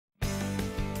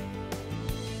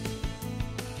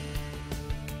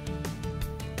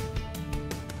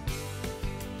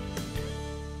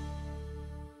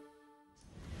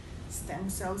Stem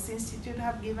Cells Institute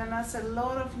have given us a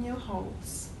lot of new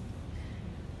hopes.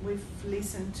 We've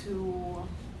listened to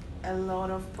a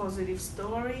lot of positive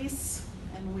stories,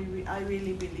 and I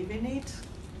really believe in it.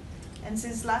 And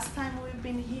since last time we've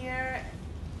been here,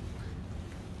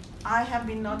 I have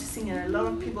been noticing, and a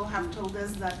lot of people have told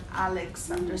us that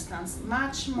Alex understands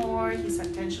much more, his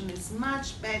attention is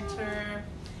much better.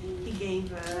 He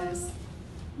gave a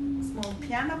small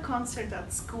piano concert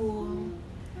at school.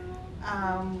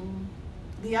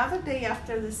 The other day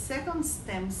after the second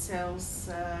stem cells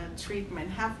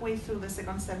treatment, halfway through the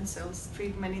second stem cells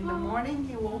treatment in the morning,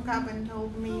 he woke up and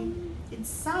told me, "It's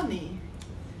sunny."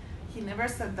 He never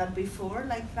said that before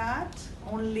like that,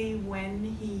 only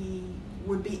when he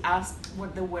would be asked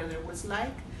what the weather was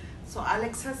like. So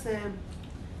Alex has a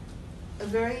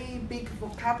very big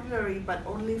vocabulary, but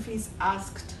only if he's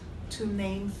asked to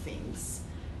name things.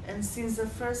 And since the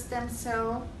first stem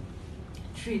cell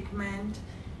treatment,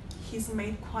 he's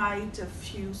made quite a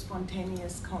few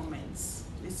spontaneous comments.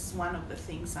 This is one of the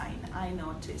things I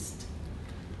noticed.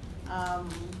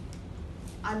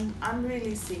 I'm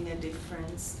really seeing a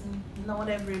difference. Not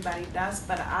everybody does,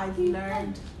 but I've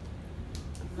learned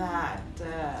that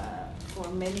for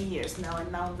many years now, and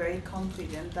now I'm very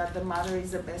confident that the mother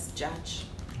is the best judge.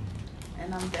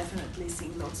 And I'm definitely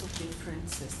seeing lots of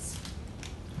differences.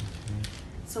 Okay.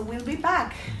 So we'll be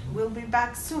back. We'll be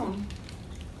back soon.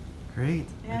 Great.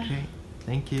 Yeah. Okay.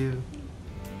 Thank you.